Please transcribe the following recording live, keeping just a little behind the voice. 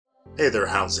Hey there,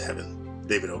 how's it heaven?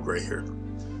 David O'Gray here.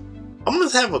 I'm going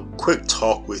to have a quick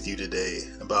talk with you today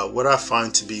about what I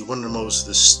find to be one of the most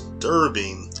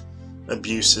disturbing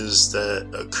abuses that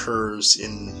occurs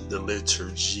in the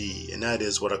liturgy, and that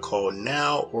is what I call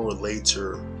now or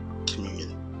later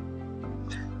communion.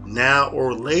 Now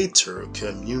or later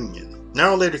communion.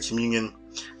 Now or later communion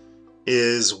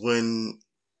is when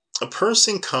a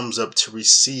person comes up to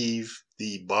receive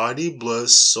the body, blood,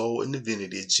 soul, and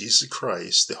divinity of Jesus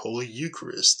Christ, the Holy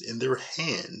Eucharist, in their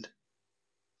hand,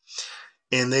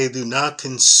 and they do not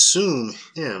consume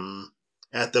him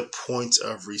at the point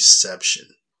of reception.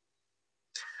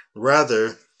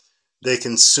 Rather, they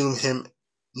consume him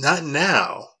not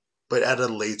now, but at a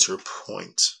later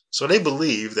point. So they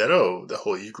believe that, the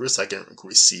Holy Eucharist, I can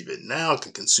receive it now, I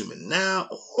can consume it now,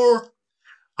 or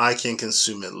I can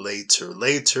consume it later.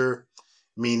 Later,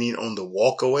 meaning on the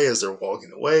walk away as they're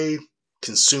walking away,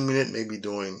 consuming it, maybe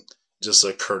doing just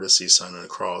a courtesy sign on the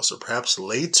cross, or perhaps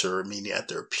later, meaning at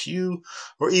their pew,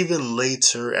 or even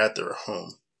later at their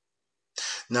home.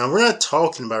 Now, we're not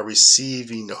talking about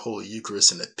receiving the Holy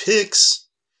Eucharist in the pyx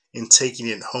and taking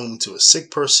it home to a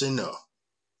sick person. No,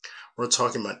 we're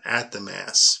talking about at the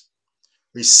Mass,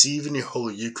 receiving the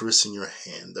Holy Eucharist in your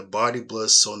hand, the body, blood,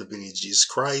 soul, and divinity of Jesus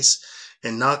Christ,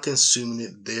 and not consuming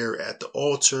it there at the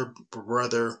altar, but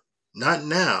rather not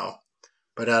now,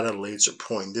 but at a later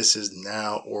point. This is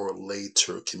now or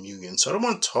later communion. So I don't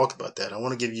want to talk about that. I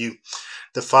want to give you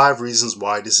the 5 reasons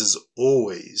why this is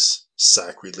always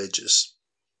sacrilegious.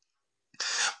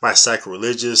 By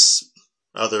sacrilegious,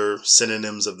 other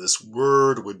synonyms of this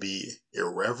word would be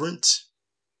irreverent,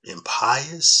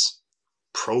 impious,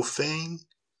 profane,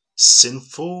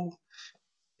 sinful.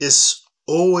 It's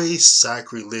always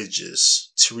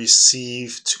sacrilegious to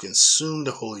consume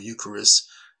the Holy Eucharist,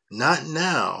 not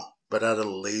now, but at a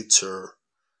later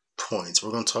point.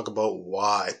 We're going to talk about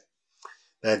why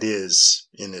that is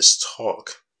in this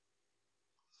talk.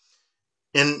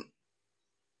 And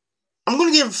I'm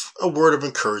going to give a word of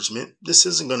encouragement. This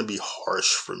isn't going to be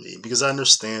harsh for me because I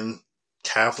understand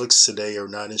Catholics today are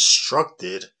not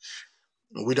instructed.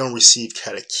 We don't receive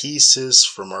catechesis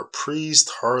from our priest,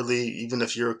 hardly, even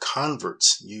if you're a convert.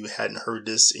 You hadn't heard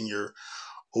this in your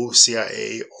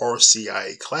OCIA or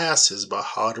CIA classes about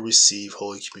how to receive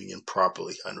Holy Communion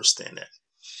properly. I understand that.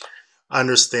 I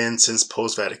understand since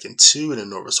post-Vatican II and the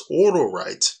Novus Ordo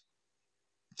rite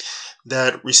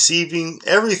that receiving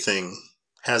everything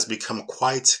has become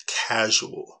quite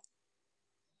casual.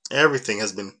 Everything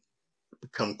has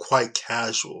become quite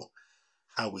casual.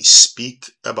 How we speak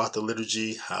about the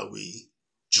liturgy, how we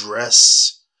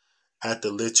dress at the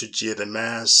liturgy of the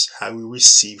Mass, how we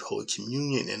receive Holy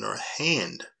Communion in our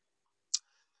hand.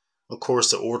 Of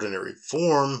course, the ordinary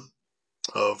form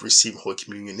of receiving Holy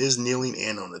Communion is kneeling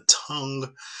and on the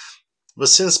tongue. But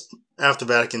since after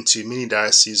Vatican II, many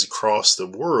dioceses across the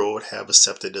world have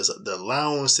accepted the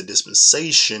allowance, the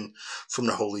dispensation from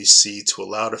the Holy See to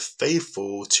allow the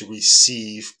faithful to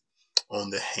receive on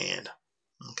the hand.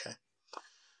 Okay.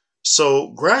 So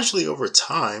gradually over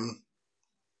time,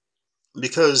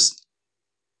 because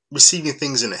receiving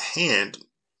things in the hand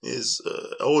is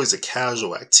always a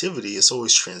casual activity, it's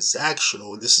always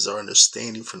transactional. This is our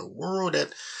understanding from the world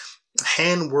that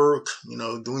handwork,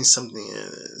 doing something,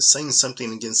 saying something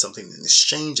and getting something in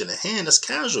exchange in the hand, that's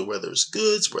casual, whether it's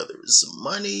goods, whether it's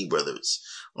money, whether it's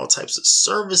all types of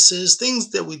services,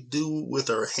 things that we do with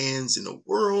our hands in the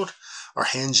world. Our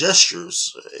hand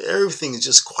gestures, everything is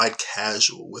just quite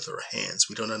casual with our hands.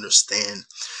 We don't understand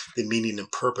the meaning and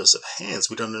purpose of hands.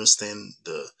 We don't understand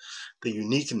the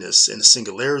uniqueness and the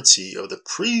singularity of the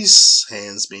priest's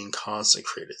hands being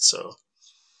consecrated. So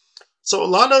a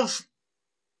lot of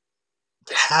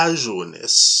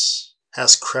casualness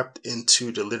has crept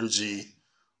into the liturgy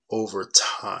over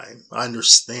time. I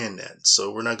understand that.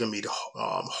 So we're not going to be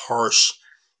harsh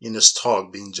in this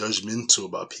talk, being judgmental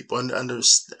about people.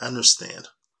 Understand.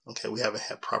 Okay, we haven't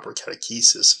had proper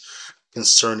catechesis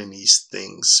concerning these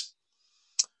things.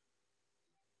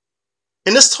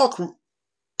 In this talk,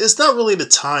 it's not really the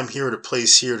time here or the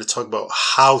place here to talk about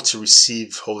how to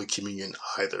receive Holy Communion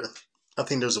either. I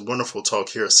think there's a wonderful talk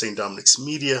here at St. Dominic's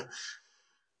Media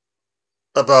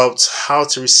about how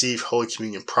to receive Holy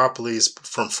Communion properly is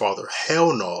from Father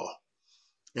Hellnaw.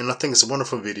 And I think it's a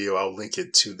wonderful video. I'll link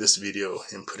it to this video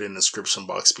and put it in the description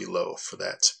box below for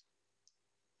that.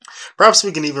 Perhaps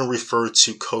we can even refer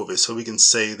to COVID. So we can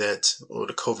say that, or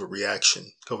the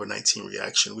COVID-19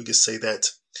 reaction, we could say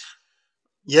that,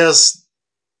 yes,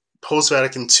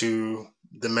 post-Vatican II,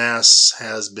 the Mass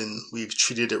we've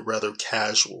treated it rather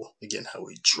casual. Again, how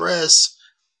we dress,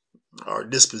 our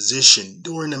disposition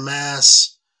during the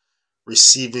Mass,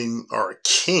 receiving our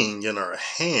king in our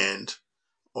hand,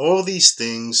 all these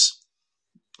things,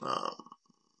 um,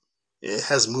 it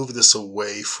has moved us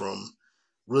away from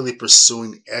really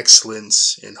pursuing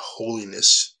excellence and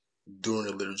holiness during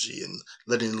the liturgy and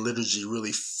letting the liturgy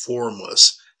really form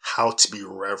us how to be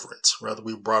reverent. Rather,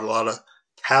 we brought a lot of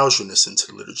casualness into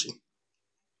the liturgy.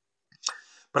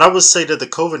 But I would say that the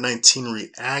COVID-19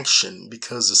 reaction,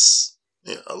 because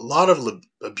a lot of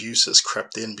abuse has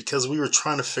crept in because we were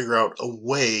trying to figure out a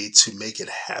way to make it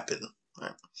happen.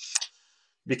 Right?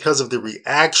 Because of the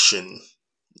reaction,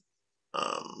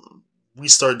 we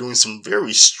started doing some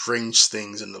very strange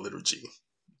things in the liturgy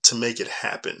to make it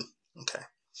happen. Okay.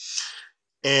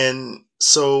 And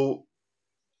so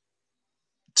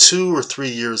 2 or 3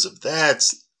 years of that,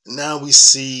 now we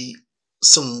see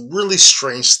some really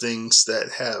strange things that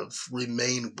have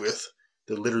remained with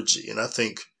the liturgy. And I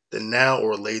think the now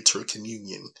or later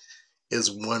communion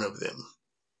is one of them.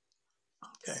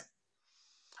 Okay.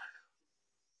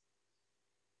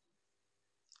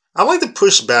 I like to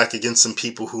push back against some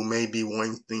people who may be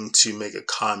wanting to make a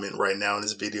comment right now in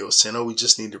this video saying, oh, we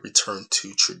just need to return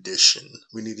to tradition.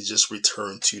 We need to just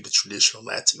return to the traditional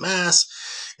Latin Mass,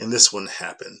 and this wouldn't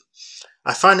happen.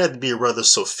 I find that to be a rather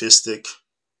sophistic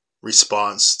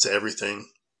response to everything.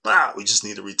 We just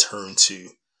need to return to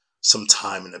some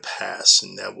time in the past,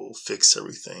 and that will fix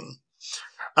everything.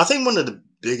 I think one of the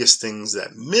biggest things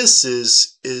that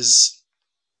misses is,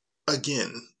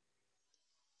 again,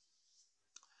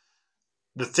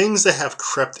 the things that have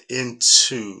crept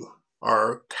into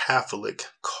our Catholic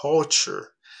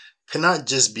culture cannot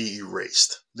just be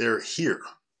erased. They're here,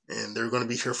 and they're going to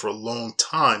be here for a long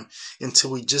time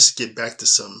until we just get back to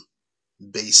some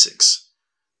basics.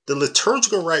 The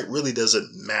liturgical rite really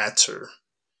doesn't matter.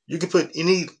 You can put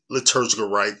any liturgical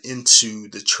rite into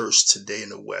the church today in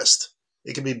the West.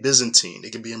 It can be Byzantine,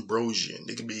 it can be Ambrosian,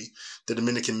 it can be the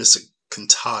Dominican Missa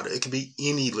Cantata, it can be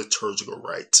any liturgical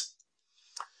rite.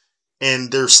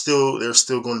 And there's still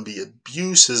going to be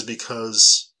abuses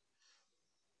because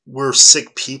we're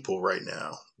sick people right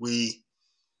now. We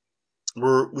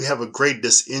have a great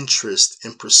disinterest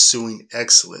in pursuing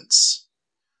excellence,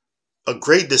 a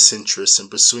great disinterest in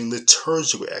pursuing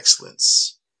liturgical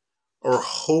excellence or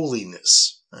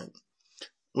holiness. Right?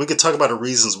 We could talk about the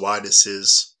reasons why this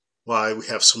is, why we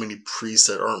have so many priests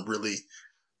that aren't really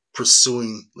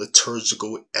pursuing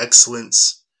liturgical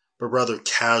excellence, but rather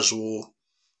casual.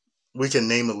 We can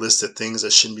name a list of things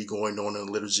that shouldn't be going on in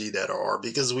the liturgy that are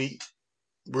because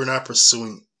we're not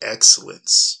pursuing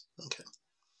excellence. Okay.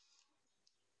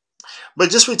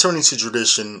 But just returning to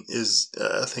tradition is,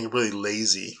 I think, a really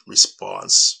lazy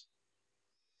response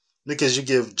because you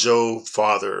give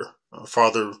Father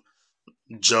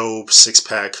Joe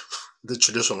Sixpack the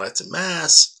traditional Latin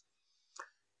Mass,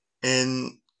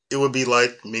 and it would be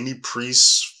like many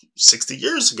priests 60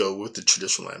 years ago with the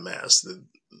traditional Latin Mass.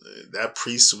 That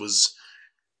priest was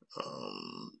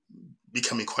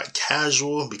becoming quite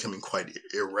casual, becoming quite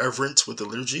irreverent with the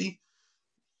liturgy.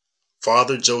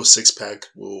 Father Joe Sixpack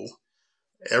will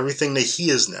everything that he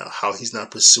is now, how he's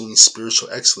not pursuing spiritual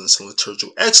excellence and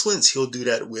liturgical excellence, he'll do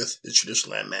that with the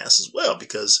traditional Latin Mass as well,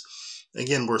 because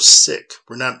again, we're sick.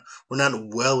 We're not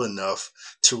well enough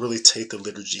to really take the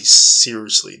liturgy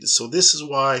seriously. So this is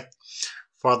why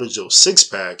Father Joe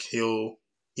Sixpack,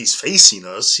 he's facing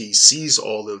us. He sees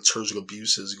all the liturgical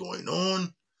abuses going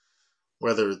on,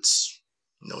 whether it's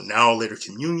now or later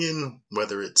communion,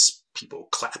 whether it's people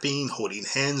clapping, holding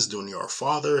hands, doing the Our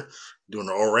Father, doing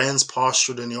the Orans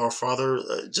posture, doing the Our Father,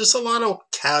 just a lot of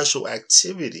casual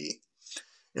activity.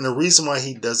 And the reason why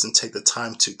he doesn't take the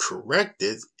time to correct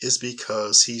it is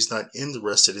because he's not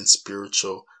interested in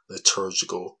spiritual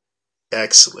liturgical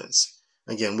excellence.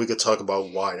 Again, we could talk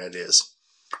about why that is.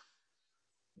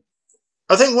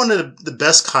 I think one of the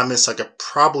best comments I could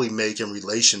probably make in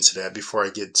relation to that before I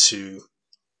get to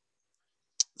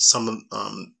some of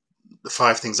the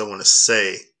 5 things I want to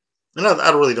say, and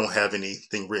I really don't have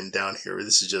anything written down here.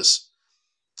 This is just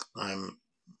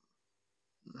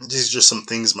these are just some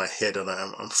things in my head that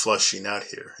I'm flushing out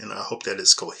here, and I hope that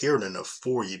it's coherent enough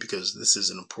for you because this is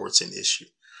an important issue.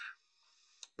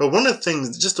 But one of the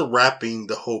things, just to wrapping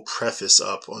the whole preface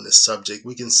up on this subject,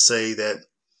 we can say that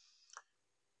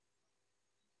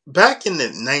back in the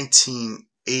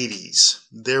 1980s,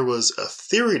 there was a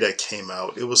theory that came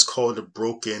out. It was called the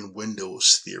broken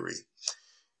windows theory.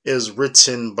 It was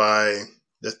written by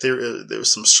there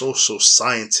was some social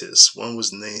scientists. One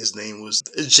was his name was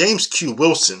James Q.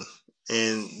 Wilson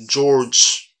and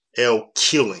George L.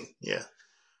 Keeling. Yeah.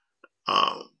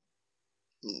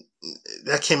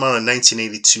 That came out in a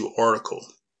 1982 article.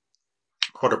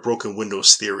 called the broken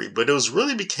windows theory, but it was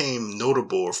really became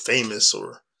notable or famous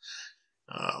or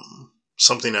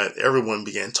something that everyone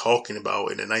began talking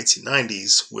about in the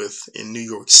 1990s with in New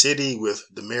York City with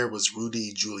the mayor was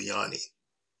Rudy Giuliani.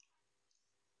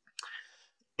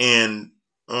 And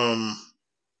um,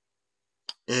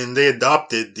 and they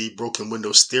adopted the broken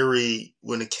windows theory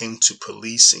when it came to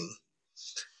policing.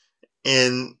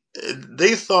 And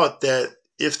they thought that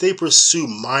if they pursue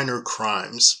minor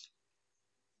crimes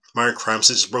such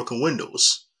as broken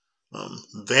windows,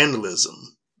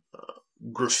 vandalism,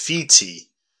 graffiti,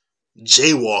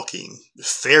 jaywalking,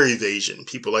 fare evasion,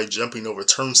 people like jumping over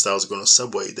turnstiles going on the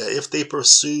subway, that if they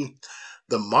pursue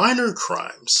the minor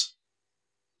crimes,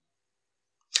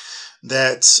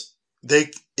 that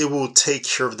it will take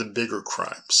care of the bigger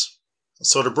crimes.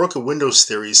 So the broken windows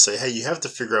theories say, hey, you have to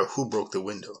figure out who broke the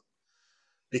window.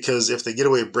 Because if they get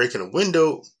away with breaking a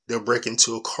window, they'll break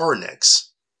into a car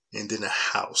next and then a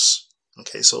house.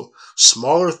 Okay, so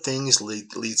smaller things lead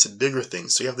to bigger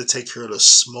things. So you have to take care of the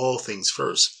small things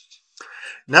first.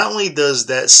 Not only does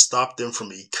that stop them from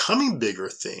becoming bigger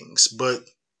things, but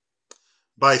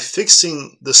by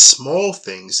fixing the small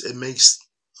things, it makes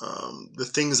the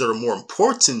things that are more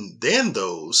important than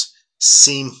those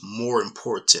seem more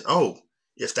important. Oh,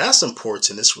 if that's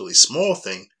important, this really small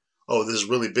thing, oh, this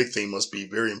really big thing must be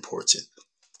very important.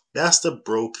 That's the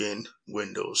broken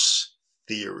windows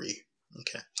theory.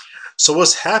 Okay. So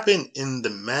what's happened in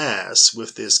the mass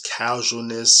with this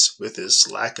casualness, with this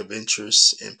lack of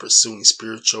interest in pursuing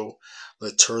spiritual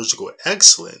liturgical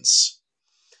excellence,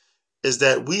 is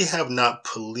that we have not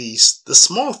policed the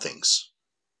small things.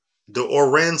 The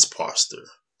Oransposter,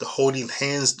 the holding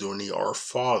hands during the Our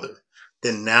Father,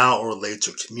 the now or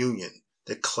later communion,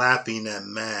 the clapping at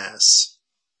Mass.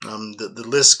 The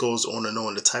list goes on and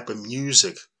on. The type of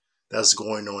music that's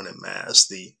going on at Mass,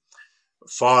 the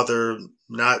Father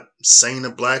not saying the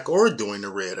black or doing the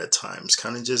red at times,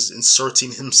 kind of just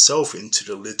inserting himself into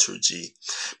the liturgy,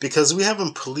 because we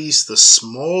haven't policed the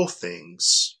small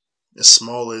things, as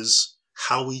small as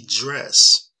how we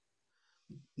dress,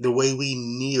 the way we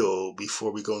kneel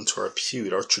before we go into our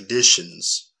pew, our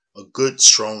traditions, a good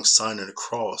strong sign of the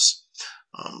cross,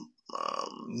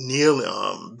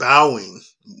 kneeling, bowing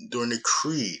during the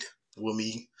creed when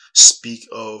we speak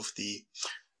of the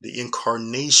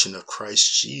incarnation of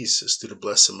Christ Jesus through the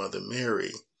Blessed Mother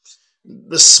Mary.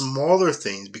 The smaller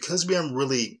things, because we haven't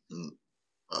really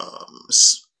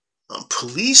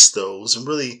policed those and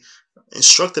really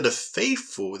instructed the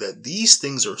faithful that these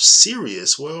things are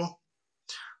serious, well,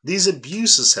 these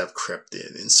abuses have crept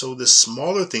in. And so the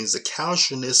smaller things, the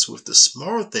casualness with the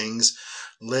smaller things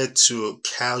led to a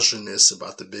casualness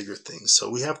about the bigger things. So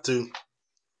we have to,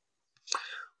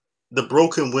 the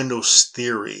broken windows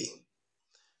theory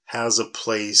has a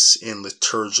place in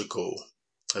liturgical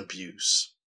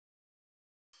abuse.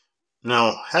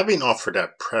 Now, having offered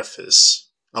that preface,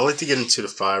 I'd like to get into the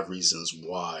 5 reasons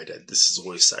why that this is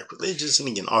always sacrilegious, and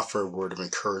again offer a word of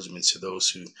encouragement to those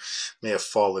who may have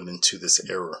fallen into this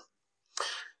error.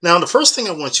 Now, the first thing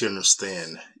I want you to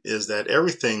understand is that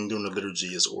everything during the liturgy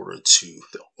is ordered to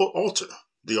the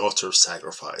altar of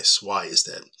sacrifice. Why is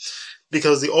that?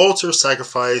 Because the altar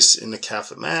sacrifice in the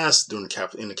Catholic Mass in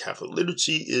the Catholic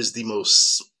liturgy is the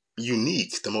most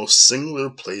unique, the most singular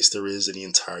place there is in the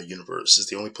entire universe. It's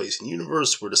the only place in the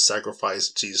universe where the sacrifice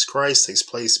of Jesus Christ takes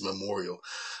place in memorial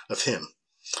of Him.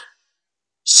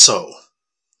 So,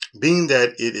 being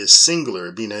that it is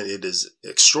singular, being that it is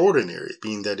extraordinary,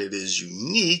 being that it is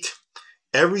unique,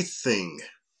 everything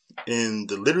in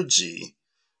the liturgy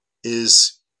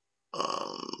is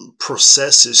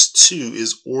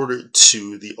is ordered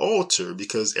to the altar,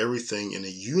 because everything in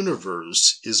the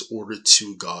universe is ordered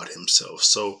to God Himself.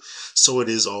 So it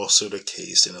is also the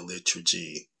case in a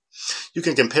liturgy. You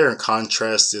can compare and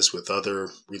contrast this with other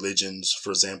religions.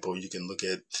 For example, you can look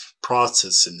at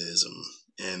Protestantism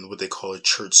and what they call a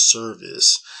church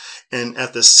service. And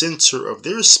at the center of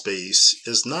their space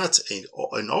is not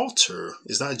an altar,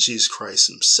 is not Jesus Christ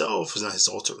Himself, is not His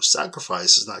altar of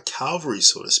sacrifice, is not Calvary,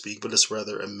 so to speak, but it's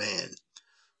rather a man,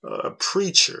 a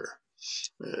preacher,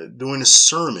 doing a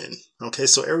sermon. Okay,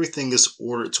 so everything is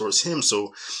ordered towards Him.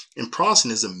 So in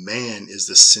Protestantism, man is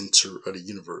the center of the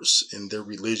universe, and their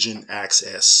religion acts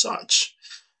as such.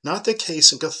 Not the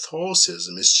case in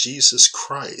Catholicism. It's Jesus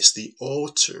Christ, the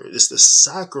altar. It's the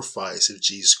sacrifice of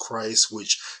Jesus Christ,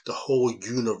 which the whole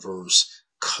universe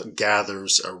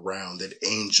gathers around, that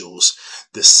angels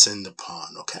descend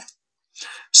upon. Okay,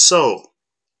 so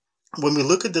when we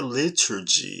look at the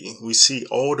liturgy, we see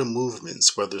all the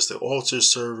movements, whether it's the altar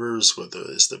servers, whether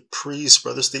it's the priest,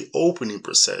 whether it's the opening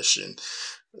procession,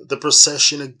 the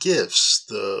procession of gifts,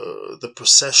 the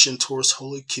procession towards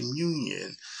Holy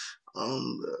Communion,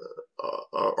 um,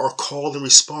 our call and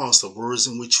response, the words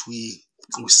in which we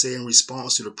say in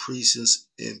response to the priest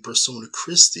in persona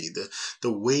Christi,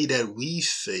 the way that we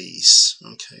face,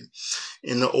 okay,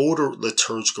 in the older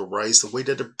liturgical rites, the way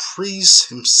that the priest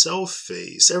himself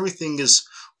face, everything is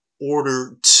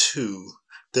ordered to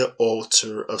the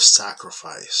altar of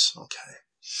sacrifice, okay.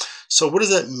 So what does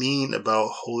that mean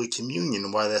about Holy Communion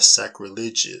and why that's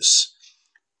sacrilegious?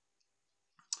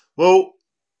 Well,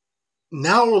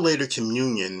 now or later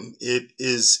communion, it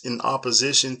is in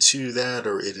opposition to that,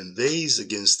 or it invades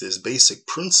against this basic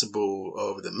principle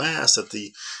of the mass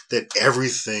that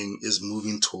everything is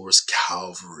moving towards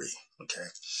Calvary. Okay.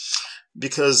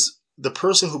 Because the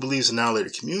person who believes in now later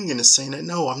communion is saying that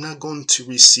no, I'm not going to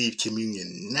receive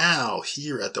communion now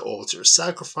here at the altar of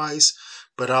sacrifice,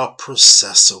 but I'll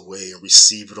process away and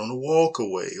receive it on the walk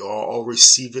away, or I'll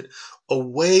receive it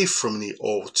away from the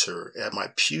altar at my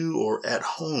pew or at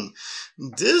home.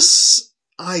 This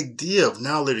idea of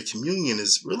now later communion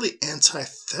is really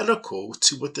antithetical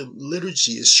to what the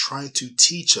liturgy is trying to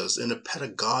teach us in a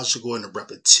pedagogical and a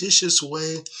repetitious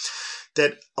way,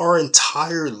 that our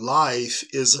entire life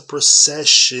is a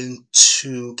procession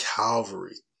to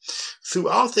Calvary.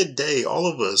 Throughout the day, all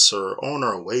of us are on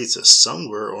our way to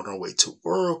somewhere, on our way to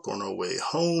work, on our way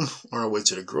home, on our way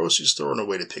to the grocery store, on our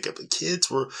way to pick up the kids.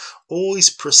 We're always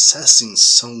processing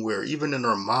somewhere, even in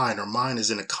our mind. Our mind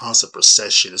is in a constant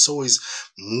procession. It's always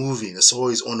moving. It's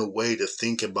always on the way to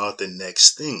think about the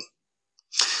next thing.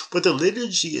 What the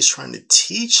liturgy is trying to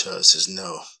teach us is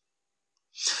no,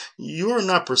 you are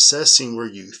not processing where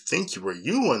you think where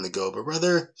you want to go, but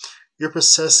rather you're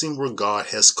processing where God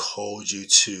has called you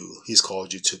to. He's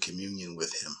called you to communion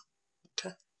with Him.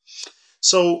 Okay.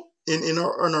 So in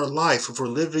our life, if we're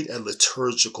living a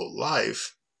liturgical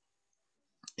life,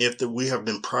 if we have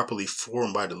been properly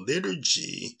formed by the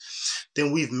liturgy,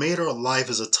 then we've made our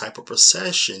life as a type of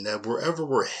procession that wherever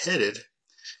we're headed,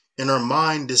 in our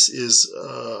mind, this is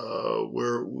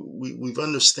where we've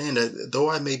understand that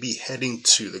though I may be heading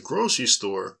to the grocery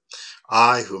store,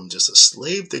 I, who am just a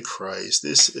slave to Christ,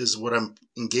 this is what I'm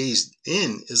engaged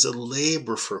in, is a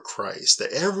labor for Christ.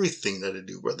 That everything that I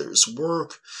do, whether it's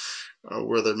work,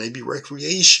 whether it may be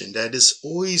recreation, that is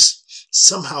always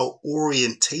somehow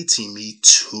orientating me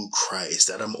to Christ.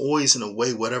 That I'm always, in a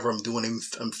way, whatever I'm doing,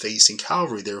 I'm facing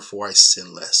Calvary. Therefore, I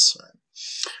sin less.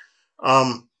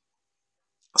 Right?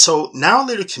 So now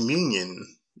later communion,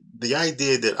 the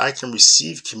idea that I can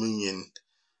receive communion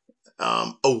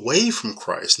away from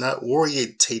Christ, not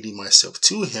orientating myself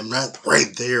to Him, not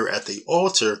right there at the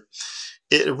altar,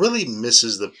 it really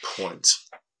misses the point.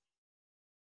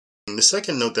 And the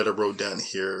second note that I wrote down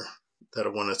here that I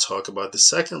want to talk about, the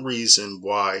second reason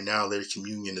why now later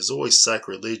communion is always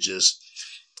sacrilegious,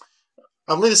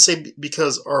 I'm going to say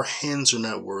because our hands are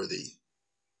not worthy.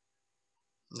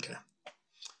 Okay.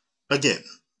 Again,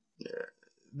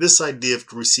 this idea of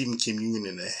receiving communion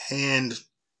in a hand,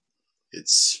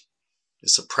 it's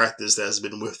a practice that has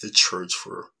been with the church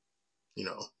for, you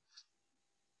know,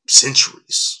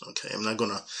 centuries. Okay, I'm not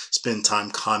going to spend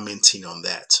time commenting on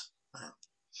that. Right?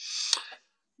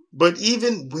 But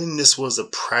even when this was a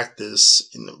practice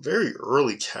in the very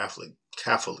early Catholic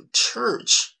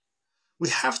Church, we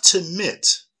have to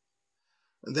admit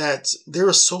that there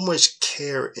is so much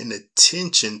care and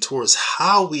attention towards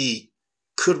how we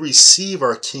could receive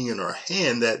our King in our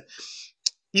hand that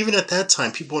even at that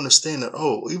time, people understand that,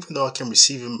 oh, even though I can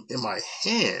receive Him in my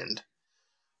hand,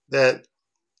 that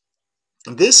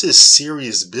this is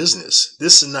serious business.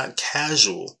 This is not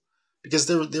casual, because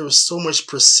there was so much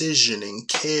precision and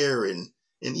care and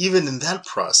even in that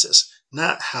process,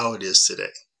 not how it is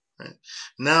today. Right?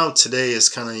 Now today is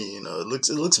kind of, it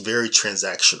looks very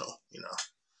transactional,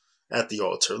 at the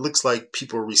altar. It looks like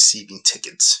people are receiving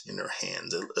tickets in their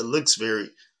hands. It looks very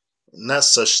not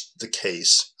such the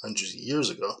case hundreds of years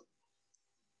ago.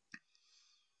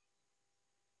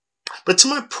 But to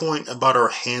my point about our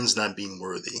hands not being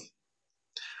worthy,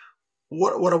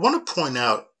 what I want to point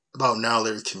out about now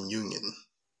later communion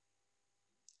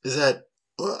is that,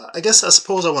 well, I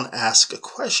suppose I want to ask a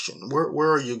question.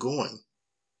 Where are you going?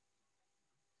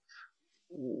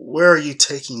 Where are you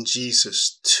taking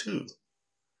Jesus to?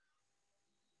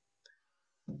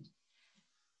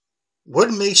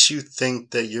 What makes you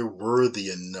think that you're worthy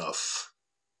enough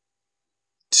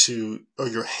or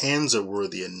your hands are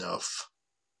worthy enough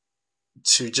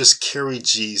to just carry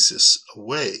Jesus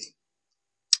away?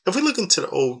 If we look into the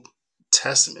Old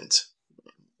Testament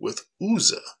with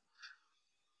Uzzah,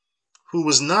 who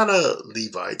was not a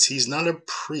Levite, he's not a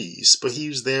priest, but he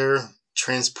was there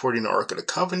transporting the Ark of the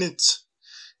Covenant.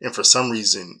 And for some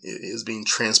reason, it is being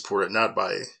transported not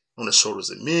by on the shoulders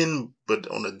of men, but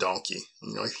on a donkey.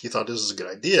 He thought this was a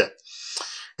good idea.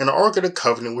 And the Ark of the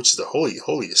Covenant, which is the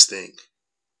holiest thing,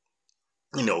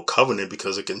 covenant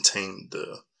because it contained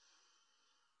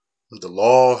the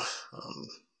law,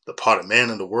 the pot of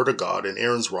manna, the word of God, and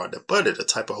Aaron's rod that budded, a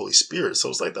type of Holy Spirit. So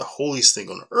it's like the holiest thing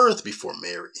on earth before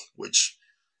Mary, which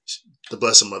the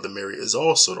Blessed Mother Mary is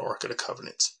also the Ark of the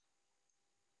Covenant.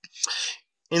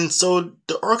 And so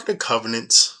the Ark of the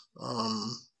Covenant,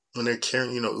 when they're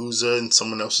carrying, Uzzah and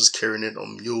someone else is carrying it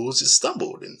on mules, it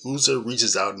stumbled. And Uzzah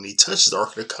reaches out and he touches the Ark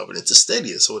of the Covenant to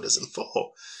steady it so it doesn't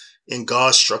fall. And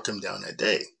God struck him down that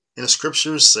day. And the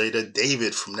scriptures say that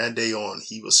David, from that day on,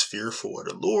 he was fearful of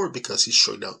the Lord because he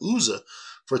struck down Uzzah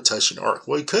for touching the ark.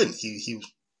 Well, he couldn't. He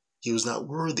was not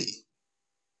worthy.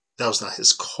 That was not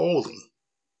his calling.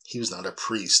 He was not a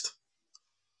priest.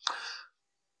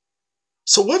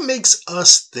 So what makes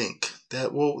us think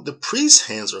that, well, the priest's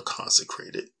hands are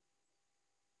consecrated?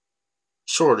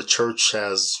 Sure, the church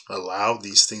has allowed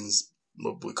these things,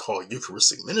 what we call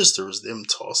Eucharistic ministers, them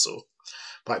to also,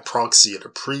 by proxy of the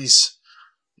priest,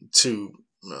 to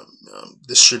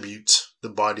distribute the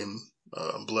body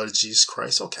and blood of Jesus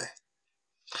Christ. Okay.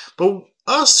 But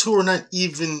us who are not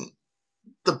even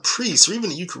the priest or even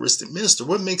the Eucharistic minister,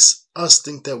 what makes us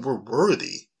think that we're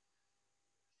worthy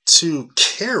to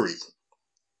carry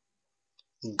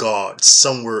God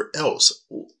somewhere else?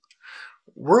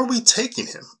 Where are we taking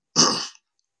him?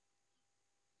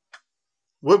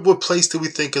 What place do we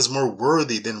think is more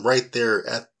worthy than right there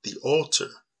at the altar?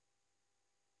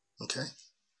 Okay.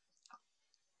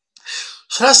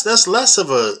 So that's less of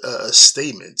a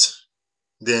statement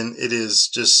than it is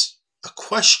just a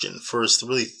question for us to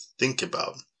really think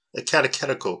about. A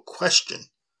catechetical question.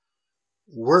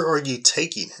 Where are you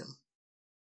taking him?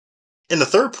 And the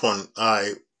third point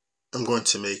I am going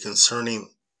to make concerning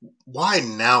why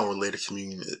now related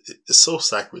communion is so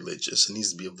sacrilegious and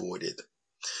needs to be avoided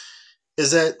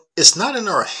is that it's not in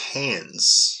our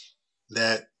hands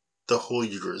that the Holy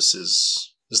Eucharist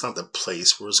is. It's not the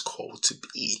place where it's called to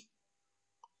be.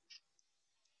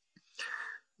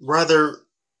 Rather,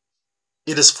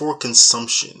 it is for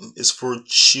consumption, it's for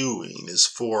chewing, it's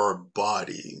for our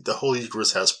body. The Holy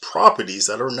Eucharist has properties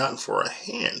that are not for our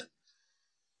hand.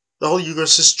 The Holy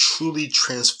Eucharist is truly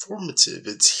transformative.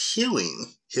 It's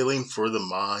healing for the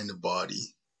mind, the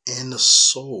body, and the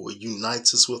soul. It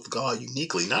unites us with God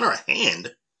uniquely, not our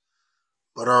hand,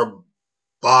 but our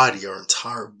body, our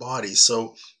entire body.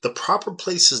 So the proper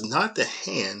place is not the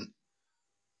hand,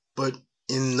 but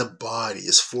in the body.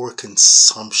 It's for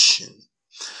consumption.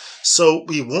 So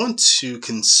we want to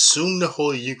consume the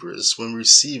Holy Eucharist when we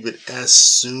receive it as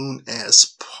soon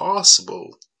as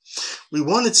possible. We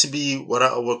want it to be what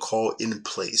I would call in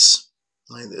place.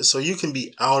 Like this. So you can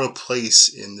be out of place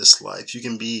in this life. You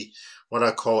can be what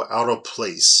I call out of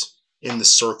place in the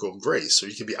circle of grace. So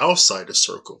you can be outside the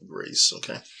circle of grace.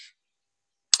 Okay.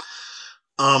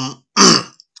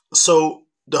 So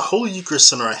the Holy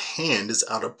Eucharist in our hand is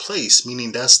out of place,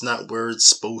 meaning that's not where it's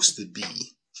supposed to be.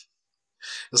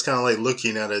 It's kind of like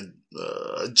looking at a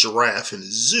giraffe in a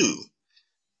zoo.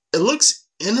 It looks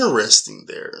interesting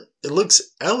there. It looks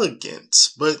elegant,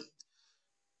 but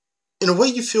in a way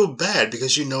you feel bad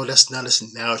because you know that's not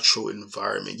its natural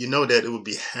environment. You know that it would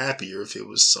be happier if it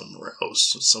was somewhere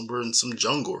else, somewhere in some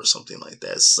jungle or something like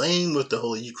that. Same with the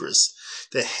Holy Eucharist.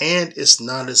 The hand is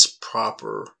not its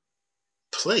proper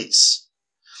place.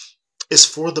 It's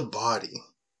for the body.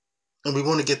 And we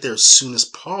want to get there as soon as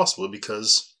possible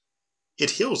because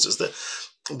it heals us. That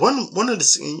one of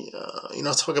the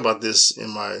I talk about this in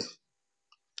my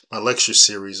lecture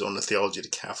series on the theology of the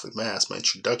Catholic Mass, my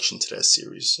introduction to that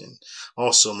series, and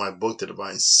also my book, The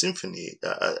Divine Symphony.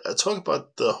 I talk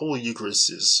about the Holy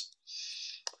Eucharist is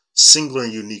singular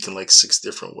and unique in like 6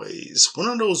 different ways. One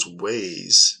of those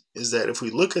ways is that if we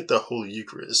look at the Holy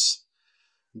Eucharist,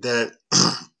 that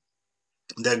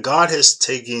that God has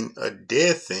taken a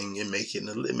dead thing and made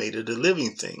it a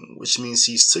living thing, which means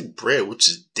He's took bread, which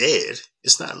is dead.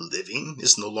 It's not living.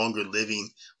 It's no longer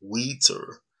living wheat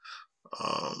or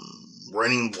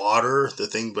running water, the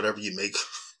thing, whatever you make,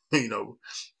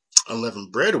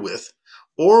 unleavened bread with,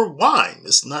 or wine.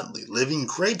 It's not living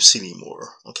grapes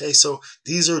anymore. Okay, so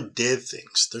these are dead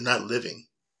things. They're not living.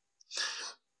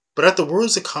 But at the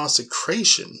words of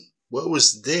consecration, what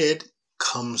was dead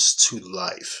comes to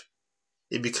life.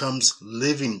 It becomes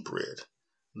living bread,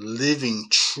 living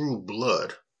true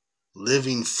blood,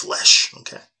 living flesh.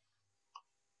 Okay.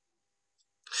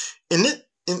 In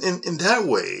that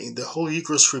way, the Holy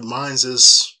Eucharist reminds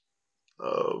us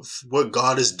of what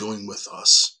God is doing with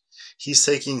us. He's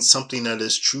taking something that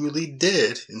is truly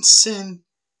dead in sin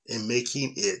and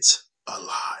making it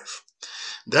alive.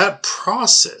 That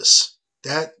process,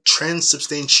 that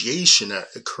transubstantiation that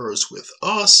occurs with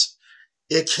us,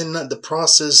 the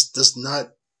process does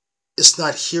not, it's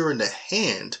not here in the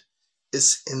hand,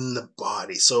 it's in the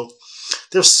body. So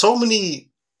there's so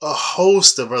many, a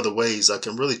host of other ways I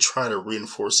can really try to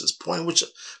reinforce this point, which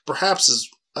perhaps is,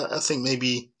 I think,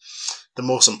 maybe the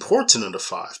most important of the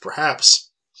five,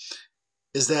 perhaps,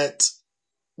 is that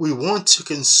we want to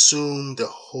consume the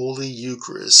Holy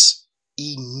Eucharist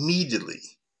immediately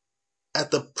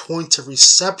at the point of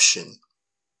reception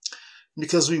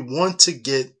because we want to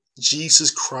get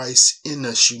Jesus Christ in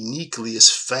us uniquely as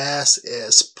fast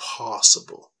as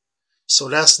possible. So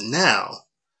that's now,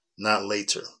 not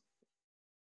later.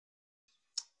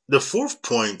 The fourth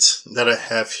point that I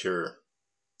have here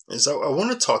is I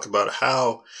want to talk about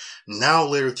how now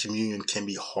later communion can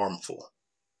be harmful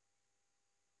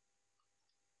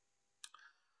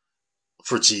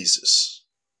for Jesus.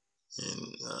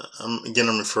 And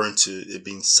I'm referring to it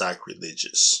being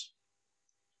sacrilegious.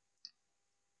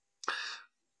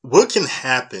 What can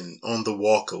happen on the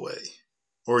walk away?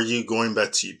 Or are you going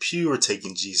back to your pew or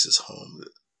taking Jesus home?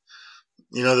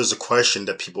 There's a question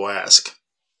that people ask.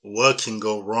 What can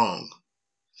go wrong?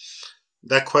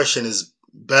 That question is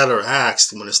better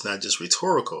asked when it's not just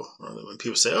rhetorical. When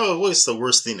people say, oh, what's the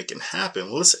worst thing that can happen?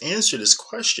 Well, let's answer this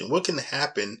question. What can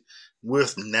happen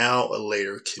with now a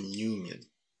later communion?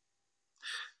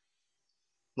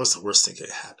 What's the worst thing that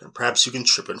can happen? Perhaps you can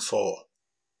trip and fall.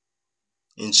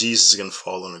 And Jesus is going to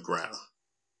fall on the ground.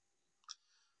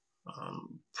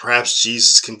 Perhaps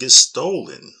Jesus can get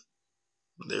stolen.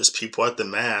 There's people at the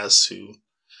Mass who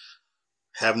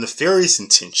have nefarious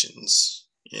intentions,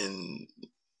 and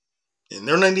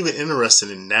they're not even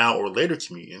interested in now or later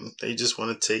communion. They just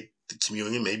want to take the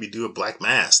communion, maybe do a black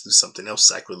mass, do something else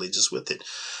sacrilegious with it.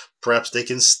 Perhaps they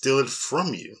can steal it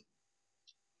from you.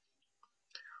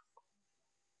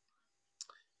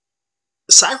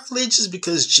 Sacrilegious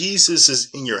because Jesus is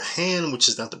in your hand, which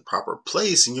is not the proper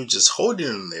place, and you're just holding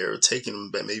him there, taking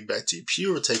him maybe back to your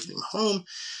pew or taking him home.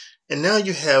 And now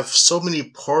you have so many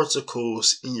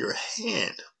particles in your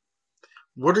hand.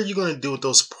 What are you going to do with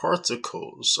those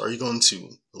particles? Are you going to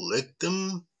lick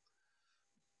them?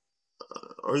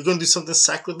 Or are you going to do something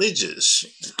sacrilegious?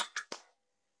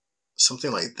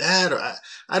 Something like that? Or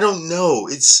I don't know.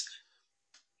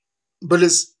 But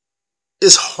it's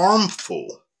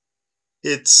harmful.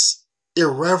 It's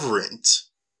irreverent.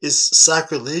 It's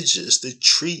sacrilegious to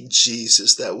treat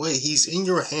Jesus that way. He's in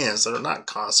your hands that are not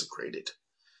consecrated.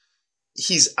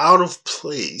 He's out of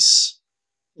place.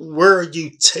 Where are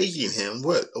you taking him?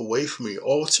 What? Away from the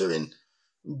altar? And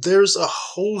there's a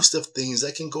host of things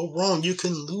that can go wrong. You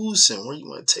can lose him. Where you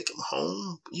want to take him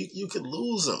home? You could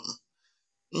lose him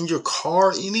in your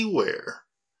car, anywhere.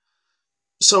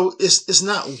 So it's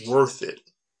not worth it.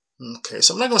 Okay,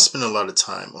 so I'm not going to spend a lot of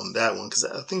time on that one because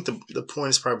I think the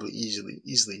point is probably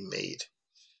easily made.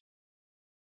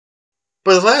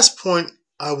 But the last point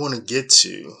I want to get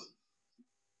to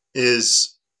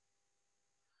is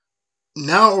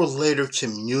now or later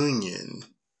communion.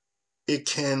 It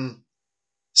can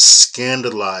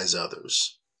scandalize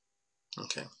others.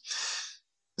 Okay.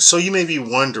 So you may be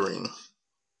wondering,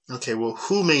 okay, well,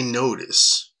 who may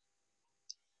notice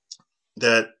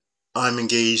that I'm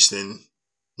engaged in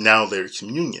now later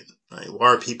communion? Right? Why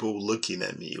are people looking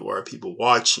at me? Why are people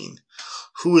watching?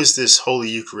 Who is this Holy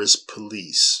Eucharist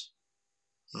police?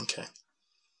 Okay.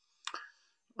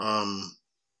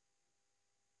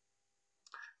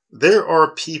 There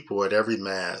are people at every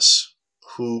Mass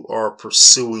who are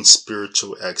pursuing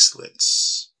spiritual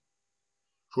excellence,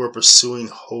 who are pursuing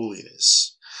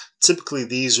holiness. Typically,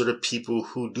 these are the people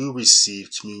who do receive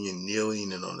communion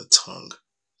kneeling and on the tongue.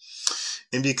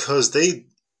 And because they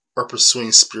are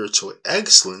pursuing spiritual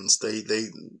excellence,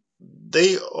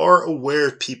 they are aware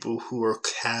of people who are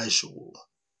casual.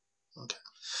 Okay.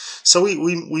 So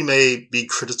we may be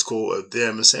critical of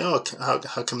them and say, oh,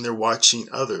 how come they're watching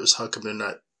others? How come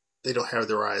they don't have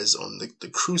their eyes on the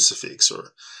crucifix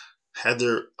or have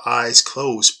their eyes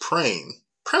closed praying?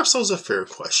 Perhaps those are fair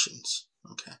questions.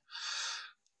 Okay.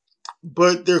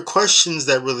 But they're questions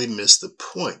that really miss the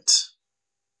point.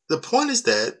 The point is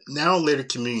that now later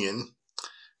communion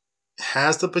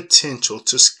has the potential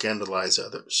to scandalize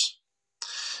others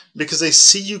because they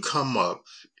see you come up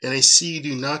and they see you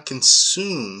do not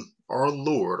consume our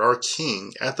Lord, our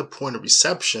King, at the point of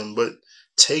reception, but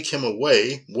take him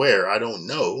away where, I don't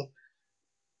know.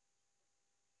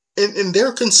 And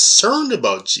they're concerned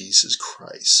about Jesus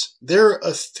Christ. They're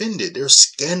offended. They're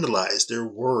scandalized. They're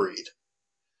worried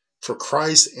for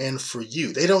Christ and for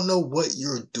you. They don't know what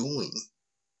you're doing.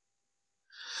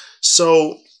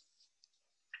 So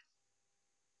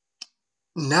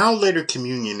Now later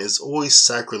communion is always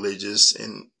sacrilegious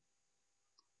and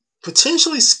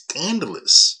potentially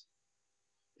scandalous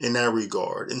in that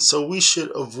regard. And so we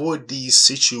should avoid these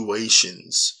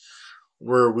situations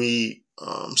where we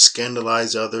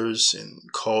scandalize others and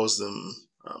cause them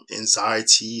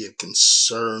anxiety and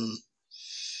concern.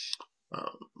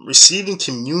 Receiving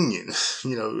communion,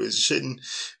 it shouldn't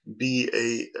be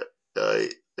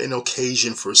an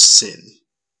occasion for sin.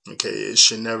 Okay, it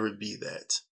should never be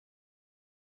that.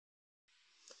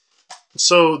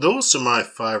 So those are my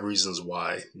 5 reasons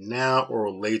why now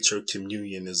or later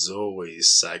communion is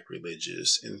always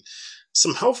sacrilegious, and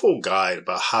some helpful guide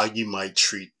about how you might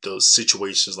treat those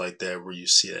situations like that where you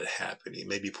see that happening.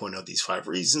 Maybe point out these 5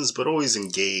 reasons, but always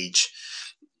engage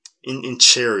in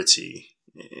charity.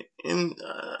 And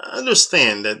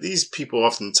understand that these people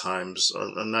oftentimes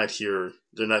are not here.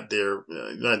 They're not there.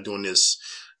 They're not doing this,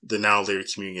 the now later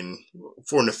communion,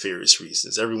 for nefarious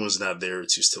reasons. Everyone's not there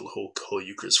to still hold Holy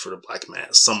Eucharist for the Black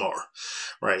Mass. Some are,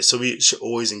 right? So we should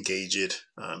always engage it.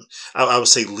 I would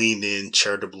say lean in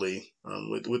charitably,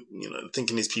 with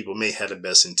thinking these people may have the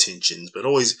best intentions, but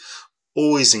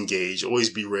always engage, always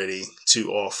be ready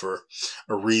to offer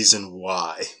a reason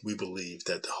why we believe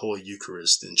that the Holy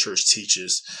Eucharist and Church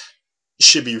teaches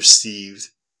should be received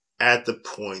at the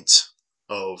point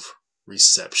of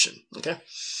reception. Okay?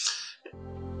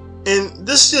 And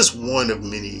this is just one of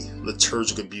many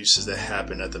liturgical abuses that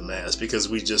happen at the Mass because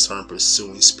we just aren't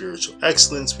pursuing spiritual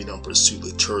excellence. We don't pursue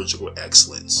liturgical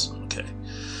excellence. Okay?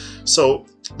 So,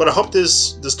 but I hope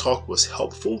this talk was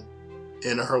helpful,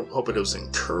 and I hope it was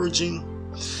encouraging.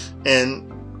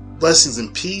 And blessings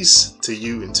and peace to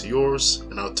you and to yours,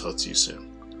 and I'll talk to you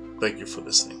soon. Thank you for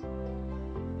listening.